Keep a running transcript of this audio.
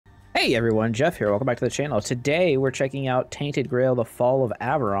Hey everyone, Jeff here. Welcome back to the channel. Today we're checking out Tainted Grail, the Fall of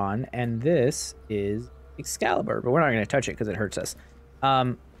Avalon, and this is Excalibur, but we're not going to touch it because it hurts us.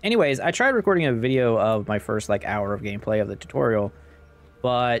 Anyways, I tried recording a video of my first hour of gameplay of the tutorial,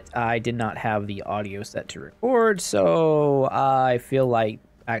 but I did not have the audio set to record, so I feel like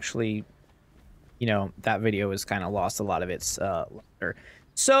actually, that video has kind of lost a lot of its luster.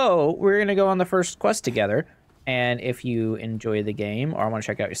 So we're going to go on the first quest together. And if you enjoy the game or want to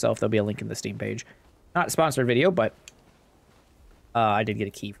check it out yourself, there'll be a link in the Steam page. Not a sponsored video, but I did get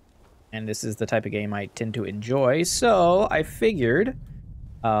a key. And this is the type of game I tend to enjoy. So I figured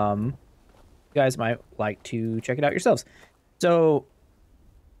you guys might like to check it out yourselves. So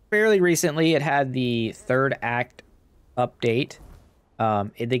fairly recently, it had the third act update.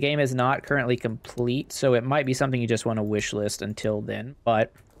 The game is not currently complete, so it might be something you just want to wish list until then.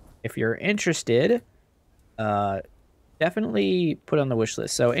 But if you're interested, definitely put on the wish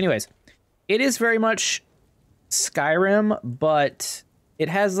list. So anyways, it is very much Skyrim, but it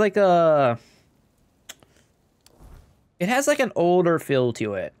has like an older feel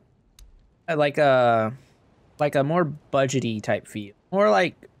to it, like a more budgety type feel, more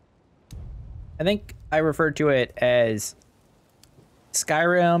like, I think I referred to it as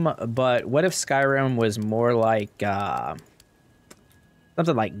Skyrim, but what if Skyrim was more like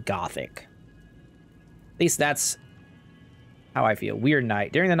something like Gothic? At least that's how I feel. Weird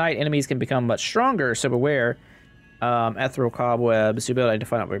night. During the night, enemies can become much stronger, so beware. Ethereal cobwebs. You ability to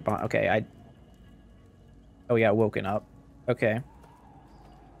find out where bond. Okay, oh yeah, woken up. Okay.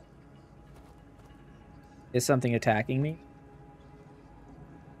 Is something attacking me?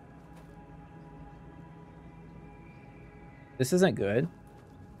 This isn't good.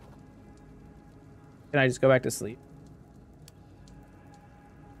 Can I just go back to sleep?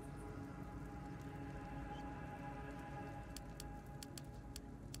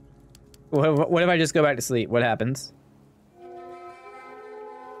 What if I just go back to sleep? What happens?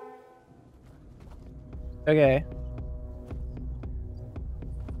 Okay.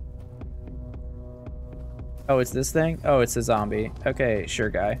 Oh, it's this thing? Oh, it's a zombie. Okay, sure,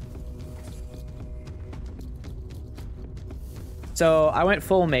 guy. So I went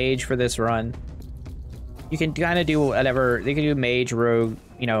full mage for this run. You can kind of do whatever. They can do mage, rogue,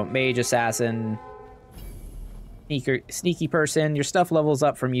 mage, assassin, sneaky person. Your stuff levels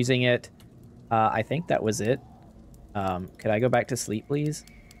up from using it. I think that was it. Could I go back to sleep, please?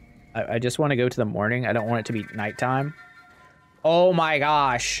 I just want to go to the morning. I don't want it to be nighttime. Oh my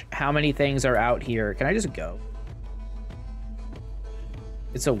gosh. How many things are out here? Can I just go?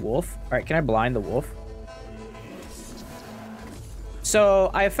 It's a wolf. All right, can I blind the wolf? So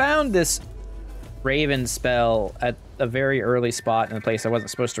I found this raven spell at a very early spot in a place I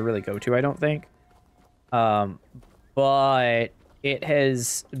wasn't supposed to really go to, I don't think. But it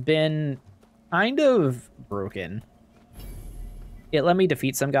has been kind of broken. It let me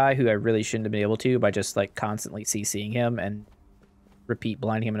defeat some guy who I really shouldn't have been able to by just constantly CCing him and repeat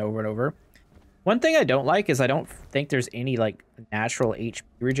blinding him over and over. One thing I don't like is I don't think there's any natural HP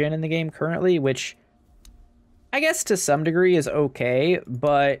regen in the game currently, which I guess to some degree is okay,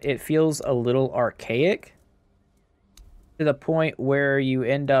 but it feels a little archaic to the point where you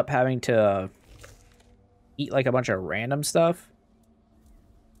end up having to eat a bunch of random stuff.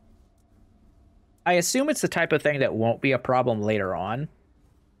 I assume it's the type of thing that won't be a problem later on.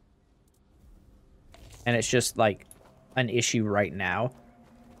 And it's just an issue right now.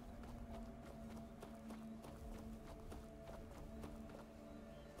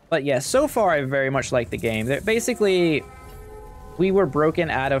 But yeah, so far I very much like the game. Basically, we were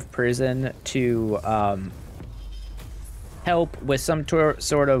broken out of prison to help with some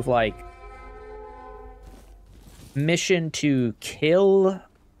sort of mission to kill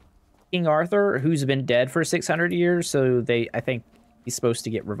King Arthur, who's been dead for 600 years, so I think he's supposed to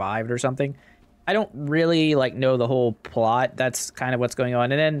get revived or something. I don't really know the whole plot. That's kind of what's going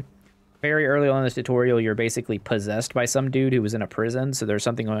on. And then very early on in this tutorial, you're basically possessed by some dude who was in a prison, so there's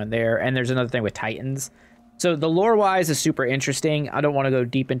something going on there. And there's another thing with Titans. So the lore-wise is super interesting. I don't want to go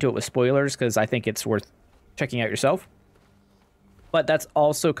deep into it with spoilers because I think it's worth checking out yourself. But that's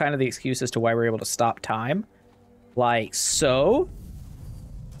also kind of the excuse as to why we're able to stop time. Like so.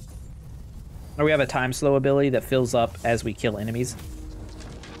 Or we have a time slow ability that fills up as we kill enemies.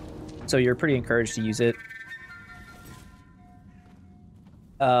 So you're pretty encouraged to use it.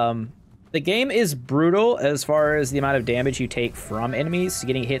 The game is brutal as far as the amount of damage you take from enemies.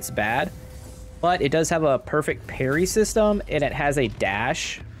 Getting hit's bad. But it does have a perfect parry system, and it has a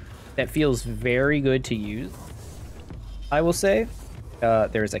dash that feels very good to use, I will say.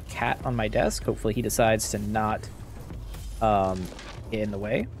 There's a cat on my desk. Hopefully he decides to not get in the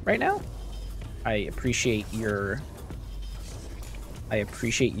way right now. I appreciate your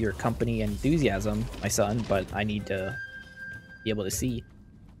company and enthusiasm, my son, but I need to be able to see.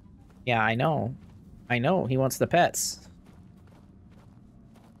 Yeah, I know. I know. He wants the pets.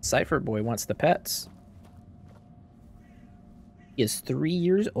 Cypher boy wants the pets. He is 3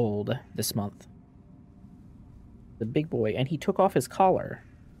 years old this month. The big boy, and he took off his collar.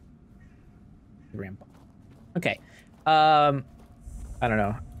 Grandpa. Okay. I don't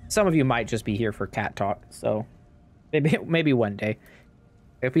know. Some of you might just be here for cat talk, so maybe one day.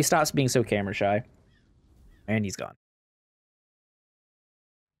 If he stops being so camera shy. And he's gone.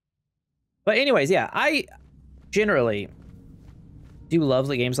 But anyways, yeah, I generally do love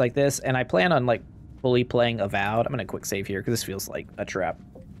the games like this, and I plan on like fully playing Avowed. I'm gonna quick save here because this feels like a trap.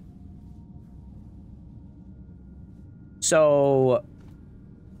 So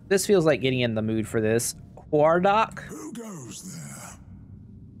this feels like getting in the mood for this. Wardock. Who goes there?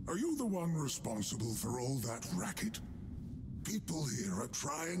 Are you the one responsible for all that racket? People here are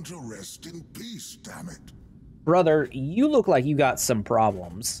trying to rest in peace, damn it. Brother, you look like you got some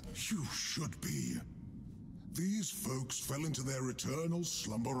problems. You should be. These folks fell into their eternal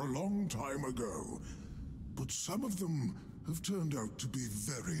slumber a long time ago, but some of them have turned out to be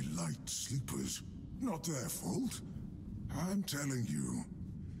very light sleepers. Not their fault. I'm telling you,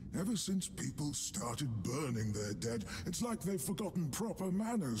 ever since people started burning their dead, it's like they've forgotten proper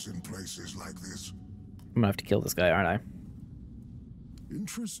manners in places like this. I'm gonna have to kill this guy, aren't I?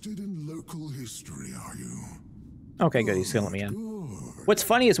 Interested in local history, are you? Okay, good. He's gonna let me in. Good. What's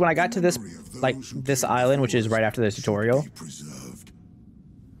funny is when I got to this, like, this island, which is right after the tutorial. Preserved.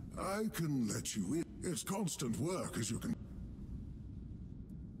 I can let you in. It's constant work, as you can.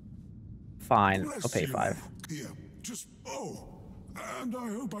 Fine, Bless I'll pay you. 5. Here, just and I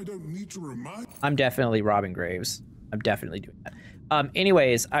hope I don't need to remind. I'm definitely robbing graves. I'm definitely doing that.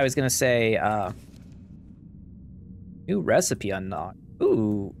 Anyways, I was gonna say, new recipe unlocked.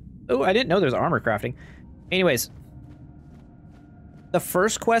 Ooh, I didn't know there's armor crafting. Anyways, the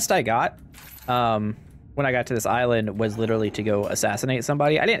first quest I got, when I got to this island was literally to go assassinate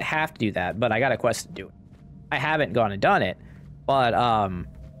somebody. I didn't have to do that, but I got a quest to do it. I haven't gone and done it, but,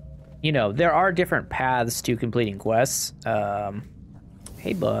 you know, there are different paths to completing quests.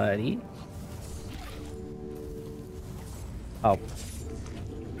 Hey, buddy. Oh.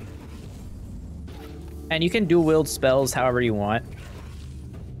 And you can dual wield spells however you want.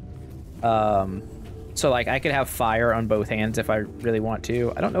 So like I could have fire on both hands if I really want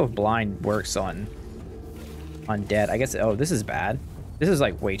to. I don't know if blind works on dead. I guess, oh, this is bad. This is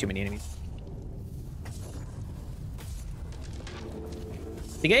like way too many enemies.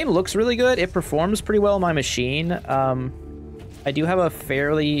 The game looks really good. It performs pretty well on my machine. I do have a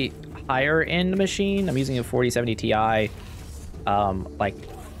fairly higher end machine. I'm using a 4070 Ti, like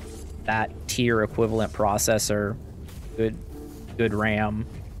that tier equivalent processor, good RAM,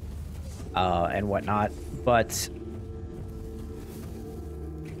 and whatnot. But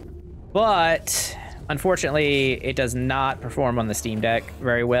unfortunately, it does not perform on the Steam Deck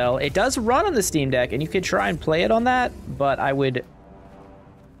very well. It does run on the Steam Deck, and you could try and play it on that, but I would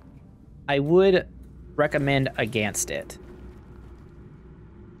recommend against it.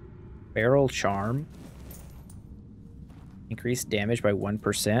 Barrel charm. Increased damage by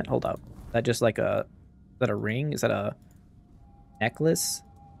 1%. Hold up. Is that just like is that a ring? Is that a necklace?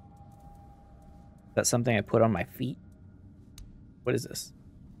 Is that something I put on my feet? What is this?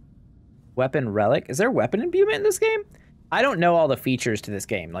 Weapon relic. Is there weapon imbuement in this game? I don't know all the features to this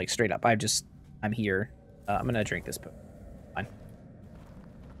game, like straight up. I'm here. I'm gonna drink this potion. Fine.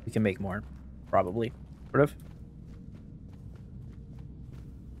 We can make more, probably. Sort of.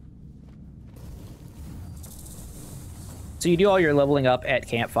 So you do all your leveling up at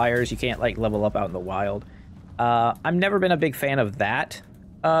campfires. You can't like level up out in the wild. I've never been a big fan of that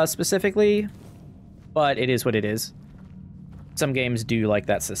specifically, but it is what it is. Some games do like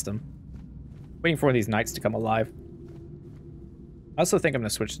that system. Waiting for these knights to come alive. I also think I'm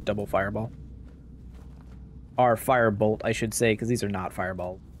gonna switch to double fireball. Or firebolt, I should say, because these are not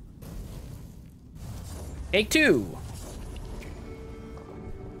fireball. Take 2.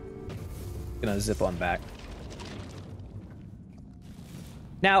 Gonna zip on back.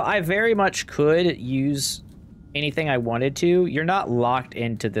 Now, I very much could use anything I wanted to. You're not locked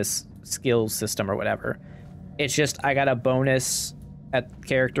into this skills system or whatever. It's just I got a bonus at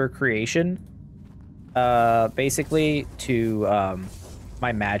character creation, basically, to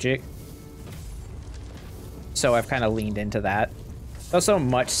my magic. So I've kind of leaned into that. It's also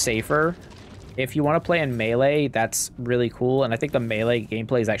much safer. If you want to play in melee, that's really cool. And I think the melee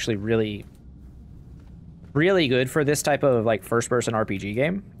gameplay is actually really really good for this type of like first-person RPG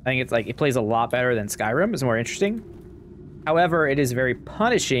game. I think it's like it plays a lot better than Skyrim. It's more interesting. However, it is very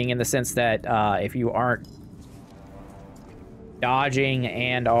punishing in the sense that if you aren't dodging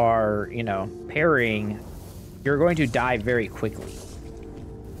and are, you know, parrying, you're going to die very quickly.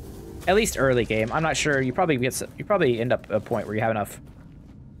 At least early game. I'm not sure. You probably end up at a point where you have enough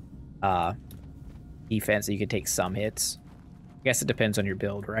defense that you can take some hits. I guess it depends on your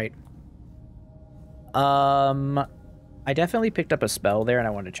build, right? I definitely picked up a spell there and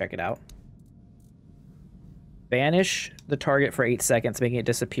I wanted to check it out. Banish the target for 8 seconds, making it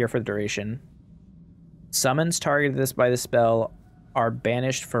disappear for the duration. Summons targeted by the spell are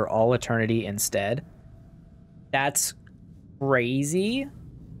banished for all eternity instead. That's crazy.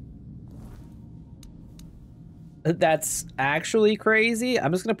 That's actually crazy.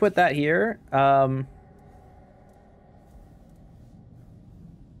 I'm just gonna put that here.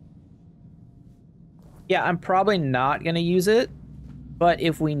 Yeah, I'm probably not gonna use it, but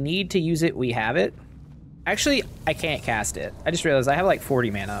if we need to use it, we have it. Actually, I can't cast it. I just realized I have like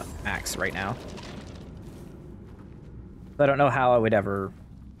 40 mana max right now. So I don't know how I would ever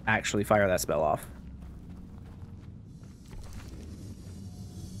actually fire that spell off.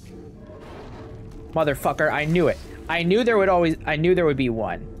 Motherfucker, I knew it. I knew there would be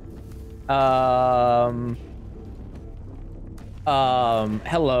one. Hello?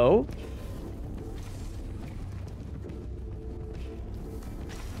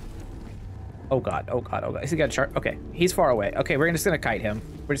 Oh god, oh god, oh god. He's got a chart. Okay, he's far away. Okay, we're just gonna kite him.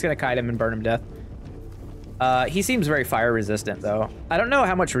 We're just gonna kite him and burn him to death. He seems very fire resistant though. I don't know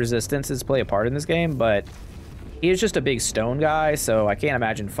how much resistance play a part in this game, but he is just a big stone guy, so I can't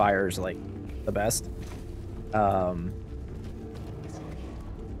imagine fire's like the best. I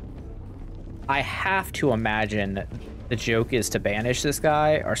have to imagine the joke is to banish this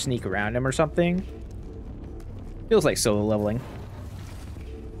guy or sneak around him or something. Feels like solo leveling.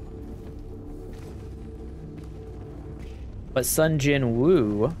 But Sun Jin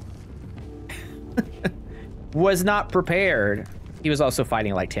Woo was not prepared. He was also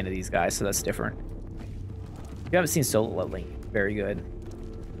fighting like 10 of these guys, so that's different. If you haven't seen solo leveling, very good.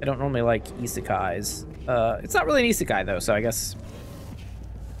 I don't normally like isekais. It's not really an isekai though, so I guess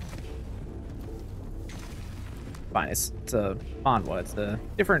fine. It's a manhwa. It's a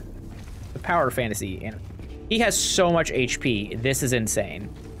different, the power fantasy, and he has so much HP. This is insane.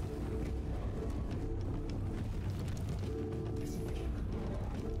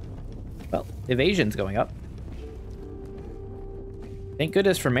 Well, evasion's going up. Thank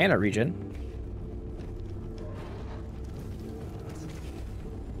goodness for mana regen.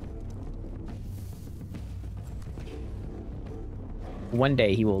 One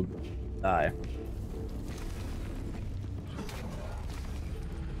day he will die.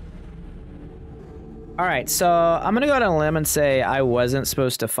 Alright, so I'm gonna go out on a limb and say I wasn't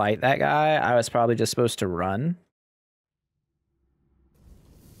supposed to fight that guy. I was probably just supposed to run.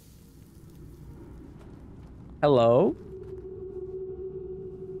 Hello?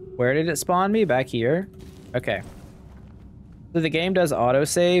 Where did it spawn me? Back here? Okay. So the game does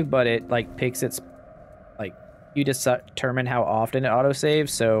autosave, but it like picks its, like, you just determine how often it autosaves,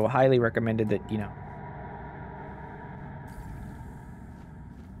 so highly recommended that, you know,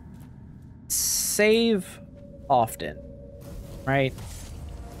 save often, right?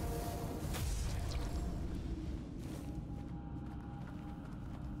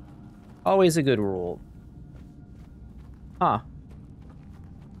 Always a good rule. Huh.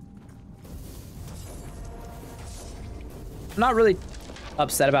 I'm not really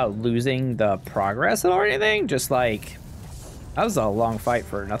upset about losing the progress or anything, just like, that was a long fight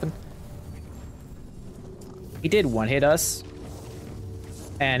for nothing. He did one-hit us,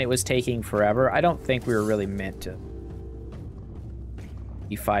 and it was taking forever. I don't think we were really meant to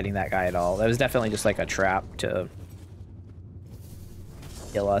be fighting that guy at all. That was definitely just like a trap to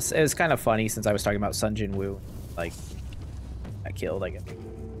kill us. It was kind of funny since I was talking about Sun Jin Woo, like, got killed, I guess.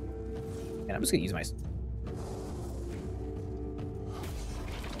 And I'm just gonna use my...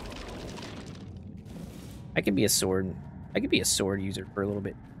 I could be a sword user for a little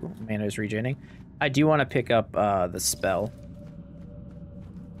bit. Mana is regening. I do want to pick up the spell.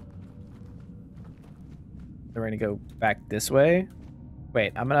 We're gonna go back this way.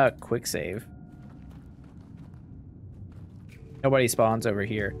 Wait, I'm gonna quick save. Nobody spawns over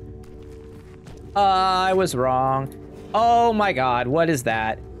here. I was wrong. Oh my god, what is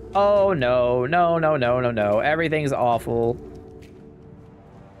that? Oh no, no, no, no, no, no. Everything's awful.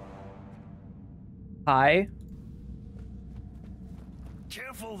 Hi.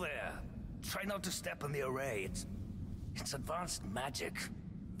 Careful there. Try not to step on the array. It's advanced magic.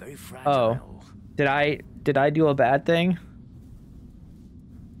 Very fragile. Oh. Did I Did I do a bad thing?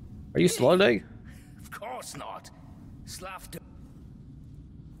 Are you slowing? Of course not. Slafter.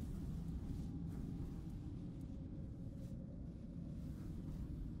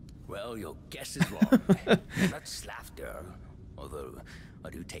 Well, your guess is wrong. Not Slafter, although I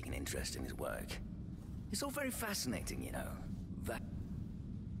do take an interest in his work. It's all very fascinating, you know. That...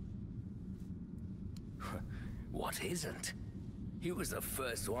 What isn't? He was the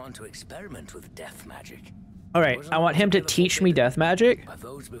first one to experiment with death magic. All right, I want him to teach me death magic,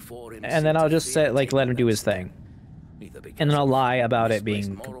 and then I'll just say, like, let him do his thing. And then I'll lie about it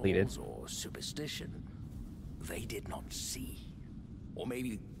being completed. Or superstition. They did not see. Or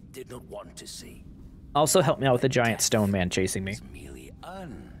maybe did not want to see. Also help me out with the giant stone man chasing me. It's merely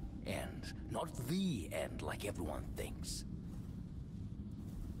an end, not the end like everyone thinks.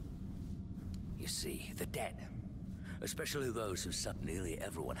 You see, the dead, especially those who nearly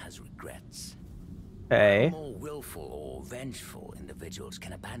everyone has regrets. Okay. More willful or vengeful individuals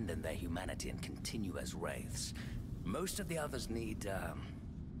can abandon their humanity and continue as wraiths. Most of the others need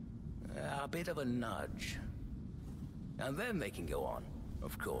a bit of a nudge. And then they can go on.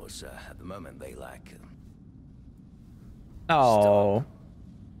 Of course, at the moment they lack... Oh.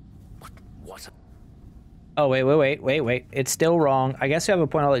 What? Oh, wait. It's still wrong. I guess you have a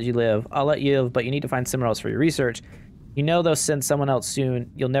point. I'll let you live. I'll let you live, but you need to find somewhere else for your research. You know they'll send someone else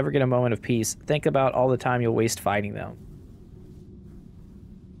soon. You'll never get a moment of peace. Think about all the time you'll waste fighting them.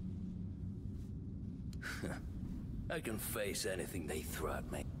 I can face anything they throw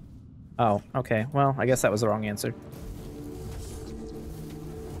at me. Oh, okay. Well, I guess that was the wrong answer.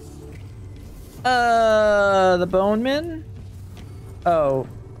 The Boneman? Oh,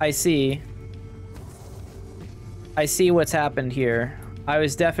 I see. I see what's happened here. I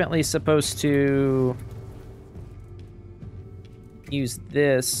was definitely supposed to use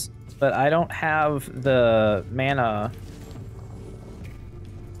this, but I don't have the mana.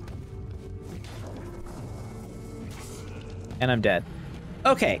 And I'm dead.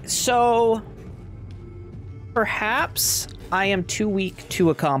 Okay, so perhaps I am too weak to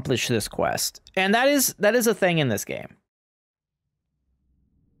accomplish this quest. And that is a thing in this game.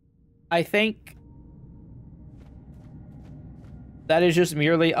 I think that is just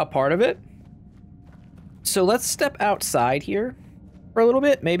merely a part of it. So let's step outside here for a little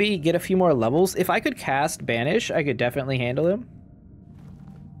bit, maybe get a few more levels. If I could cast Banish, I could definitely handle him.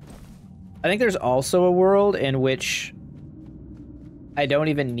 I think there's also a world in which I don't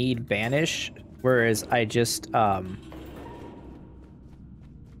even need Banish, whereas I just,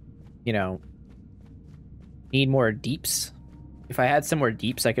 you know, need more deeps. If I had some more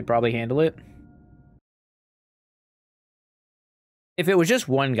deeps, I could probably handle it. If it was just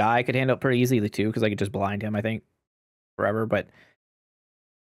one guy, I could handle it pretty easily too, because I could just blind him, I think, forever. But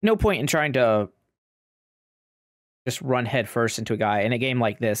no point in trying to just run head first into a guy in a game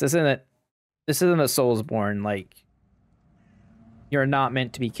like this. This isn't a Soulsborne. Like, you're not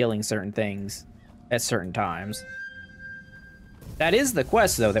meant to be killing certain things at certain times. That is the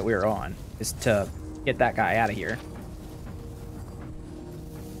quest, though, that we're on, is to get that guy out of here.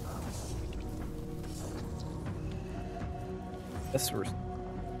 This was...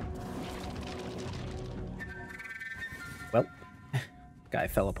 Well, guy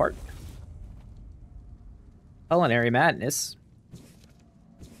fell apart. Culinary madness.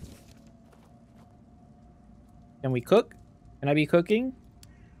 Can we cook? Can I be cooking?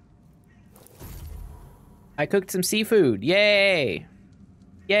 I cooked some seafood. Yay!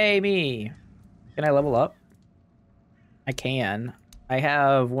 Yay me! Can I level up? I can. I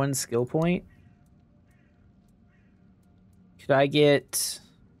have 1 skill point. Could I get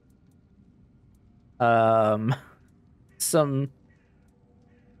some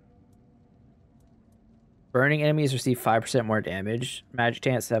burning enemies receive 5% more damage. Magic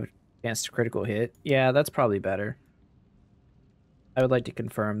chance have a chance to critical hit. Yeah, that's probably better. I would like to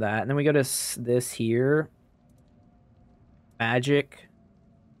confirm that. And then we go to this here. Magic.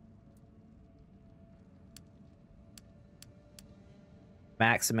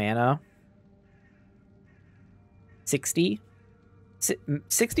 Max mana. 60.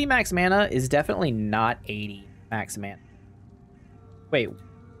 60 max mana is definitely not 80 max mana. Wait.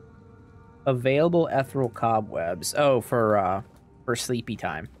 Available ethereal cobwebs. Oh, for sleepy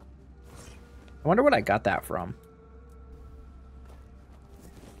time. I wonder what I got that from.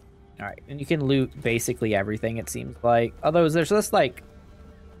 Alright, and you can loot basically everything, it seems like. Although there's just like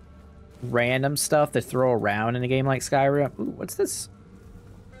random stuff to throw around in a game like Skyrim. Ooh, what's this?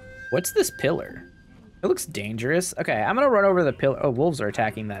 What's this pillar? It looks dangerous. Okay, I'm gonna run over the pillar. Oh, wolves are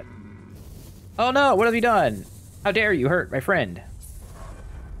attacking that. Oh no, what have you done? How dare you hurt my friend?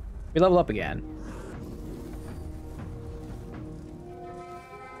 We level up again.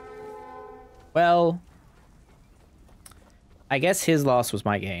 Well, I guess his loss was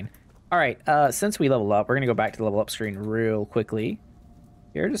my gain. All right, since we level up, we're going to go back to the level up screen real quickly.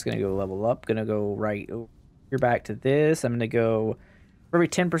 Here, just going to go level up. Going to go right over here back to this. I'm going to go for every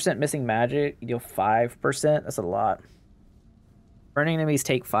 10% missing magic, you deal 5%. That's a lot. Burning enemies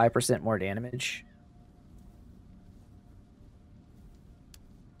take 5% more damage.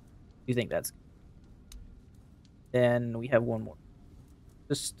 You think that's... Then we have one more.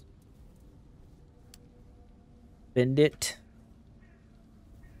 Just bend it.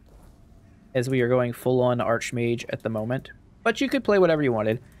 As we are going full-on Archmage at the moment. But you could play whatever you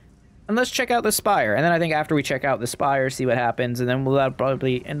wanted. And let's check out the Spire. And then I think after we check out the Spire, see what happens, and then we'll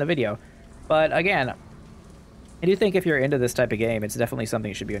probably end the video. But again, I do think if you're into this type of game, it's definitely something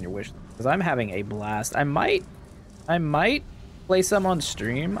you should be on your wish list. Because I'm having a blast. I might play some on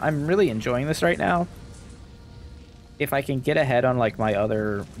stream. I'm really enjoying this right now. If I can get ahead on like my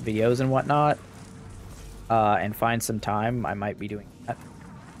other videos and whatnot, and find some time, I might be doing that.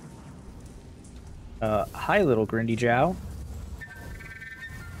 Hi, little Grindy Jow.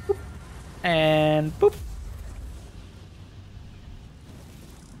 Boop. And boop.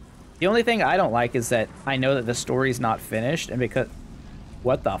 The only thing I don't like is that I know that the story's not finished, and because...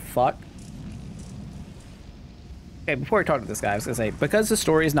 What the fuck? Okay, before I talk to this guy, I was gonna say, because the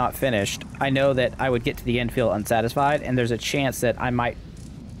story is not finished, I know that I would get to the end, feel unsatisfied, and there's a chance that I might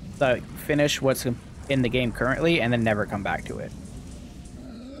finish what's in the game currently and then never come back to it.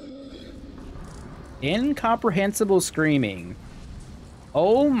 Incomprehensible screaming.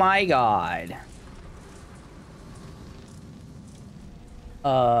 Oh my god.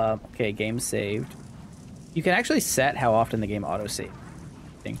 Okay, game saved. You can actually set how often the game auto-saves.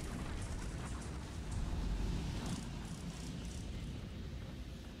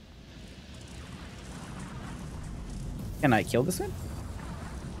 Can I kill this one?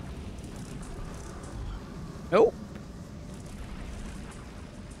 Nope.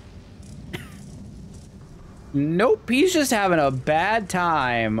 Nope, he's just having a bad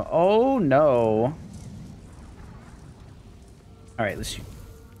time. Oh no. Alright, let's shoot.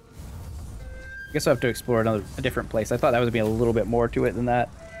 I guess I have to explore a different place. I thought that was being a little bit more to it than that.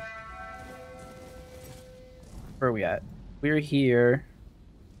 Where are we at? We're here.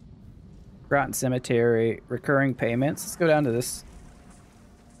 Rotten Cemetery, recurring payments. Let's go down to this.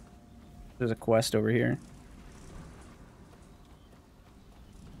 There's a quest over here.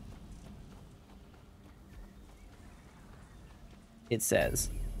 It says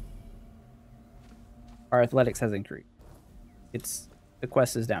our athletics has increased. The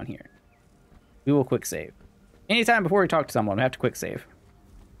quest is down here. We will quick save. Anytime before we talk to someone, we have to quick save.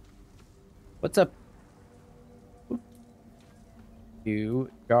 What's up? You,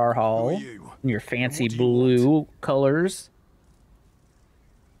 Jar Hall, in your fancy blue colors.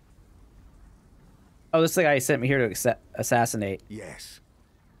 Oh, this is the guy who sent me here to assassinate. Yes.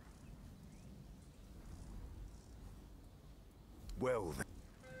 Well then.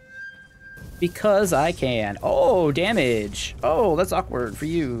 Because I can. Oh, damage. Oh, that's awkward for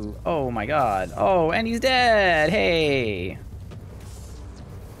you. Oh my god. Oh, and he's dead. Hey.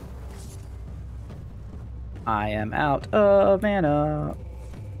 I am out of mana.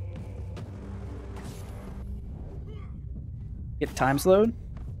 Get time slowed.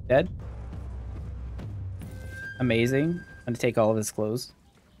 Dead. Amazing. I'm gonna take all of his clothes.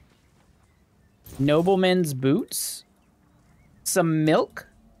 Nobleman's boots. Some milk.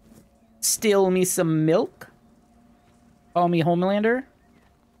 Steal me some milk. Call me Homelander.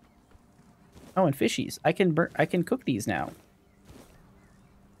 Oh, and fishies. I can cook these now.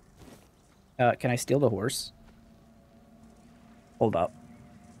 Can I steal the horse? Hold up.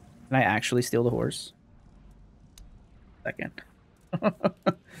 Can I actually steal the horse? Second.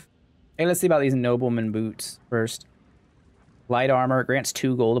 Hey, let's see about these nobleman boots first. Light armor grants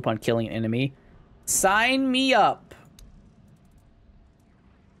 2 gold upon killing an enemy. Sign me up.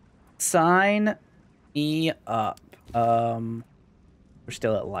 Sign me up. We're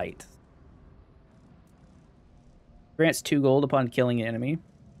still at light. Grants 2 gold upon killing an enemy.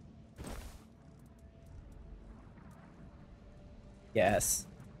 Yes.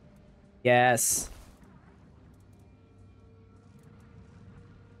 Yes.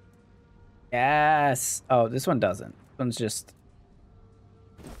 Yes. Oh, this one doesn't. This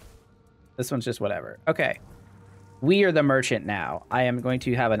one's just whatever. Okay. We are the merchant now. I am going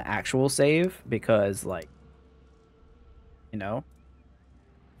to have an actual save because, like, you know.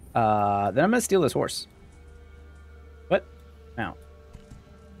 Then I'm going to steal this horse. What? Now.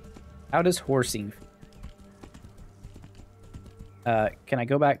 How does horsing... can I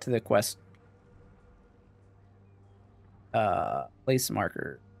go back to the quest? Place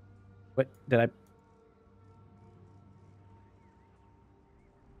marker. What did I?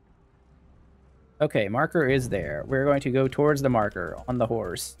 Okay, marker is there. We're going to go towards the marker on the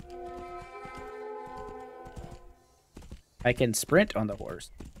horse. I can sprint on the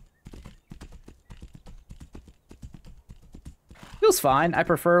horse. Feels fine. I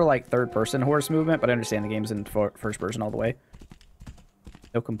prefer like third-person horse movement, but I understand the game's in first person all the way.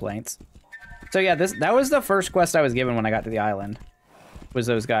 No complaints. So yeah, that was the first quest I was given when I got to the island. Was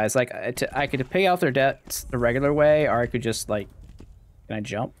those guys. Like, I could pay off their debts the regular way, or I could just like... Can I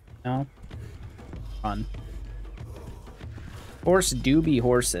jump? No? Run. Horse do be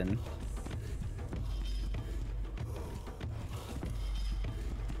horsin'.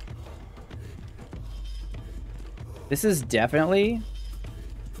 This is definitely...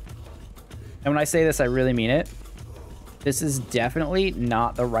 And when I say this, I really mean it. This is definitely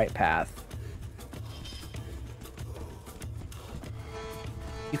not the right path.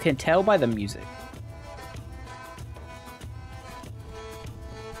 You can tell by the music.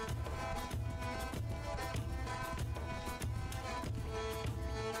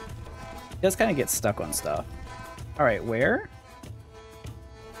 It does kind of get stuck on stuff. All right, where?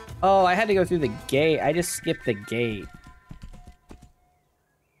 Oh, I had to go through the gate. I just skipped the gate.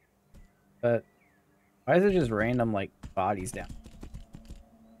 But why is it just random, like, bodies down?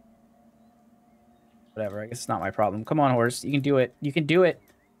 Whatever, I guess it's not my problem. Come on, horse. You can do it. You can do it.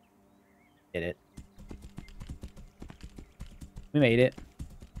 Did it. We made it.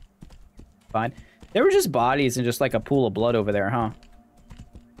 Fine. There were just bodies and just like a pool of blood over there, huh?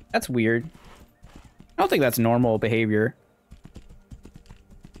 That's weird. I don't think that's normal behavior.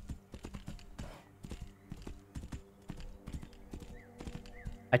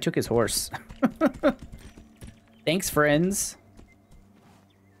 I took his horse. Thanks, friends.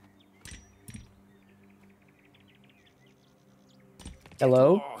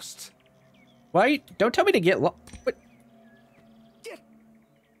 Hello? Lost. Why? Don't tell me to get lost.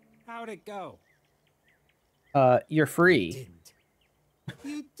 How'd it go? You're free. Didn't.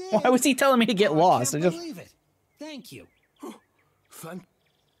 You did. Why was he telling me to get lost? I can't believe it. Thank you. Fun.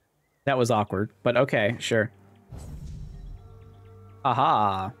 That was awkward, but okay, sure.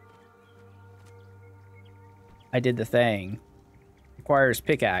 Aha. I did the thing. Requires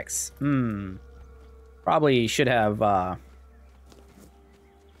pickaxe. Probably should have,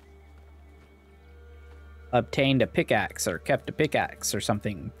 obtained a pickaxe or kept a pickaxe or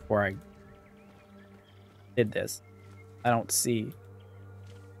something before I did this. I don't see.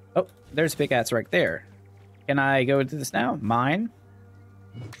 Oh, there's a pickaxe right there. Can I go into this now? Mine?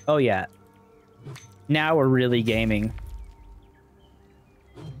 Oh, yeah. Now we're really gaming.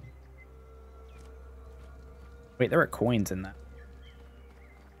 Wait, there are coins in that.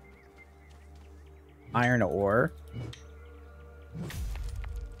 Iron ore.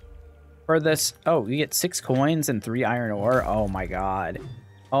 For this, oh, you get 6 coins and 3 iron ore. Oh my god.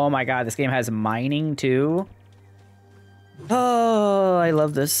 Oh my god, this game has mining too. Oh, I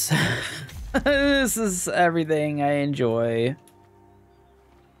love this. This is everything I enjoy.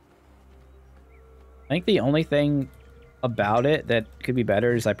 I think the only thing about it that could be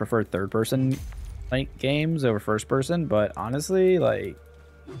better is I prefer third-person like games over first-person, but honestly, like,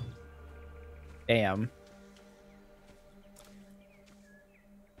 damn.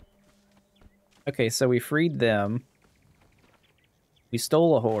 Okay, so we freed them. We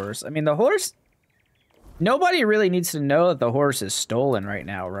stole a horse. I mean, the horse... Nobody really needs to know that the horse is stolen right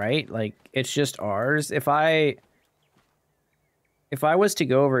now, right? Like, it's just ours. If I was to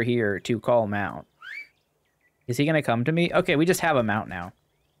go over here to call mount, is he going to come to me? Okay, we just have a mount now.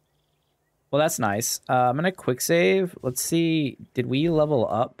 Well, that's nice. I'm going to quick save. Let's see. Did we level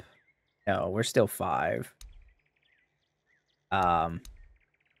up? No, we're still 5.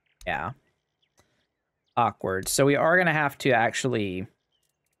 Yeah. Awkward. So we are going to have to actually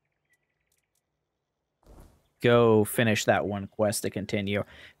go finish that one quest to continue.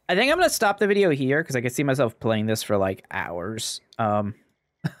 I think I'm going to stop the video here because I can see myself playing this for like hours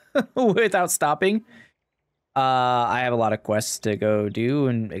without stopping. I have a lot of quests to go do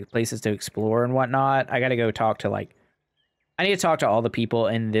and places to explore and whatnot. I got to go talk to I need to talk to all the people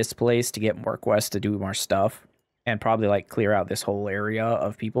in this place to get more quests to do more stuff and probably like clear out this whole area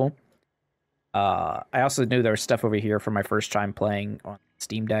of people. I also knew there was stuff over here for my first time playing on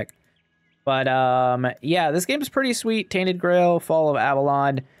Steam Deck. But, yeah, this game is pretty sweet. Tainted Grail, Fall of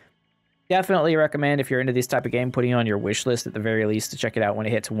Avalon. Definitely recommend, if you're into this type of game, putting it on your wish list at the very least to check it out when it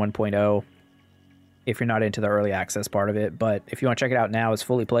hits 1.0. If you're not into the early access part of it. But if you want to check it out now, it's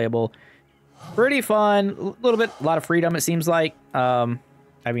fully playable. Pretty fun. A lot of freedom, it seems like. I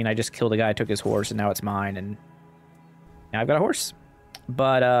mean, I just killed a guy, took his horse, and now it's mine. And now I've got a horse.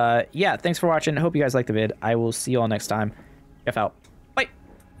 But yeah, thanks for watching. I hope you guys liked the vid. I will see you all next time. F out.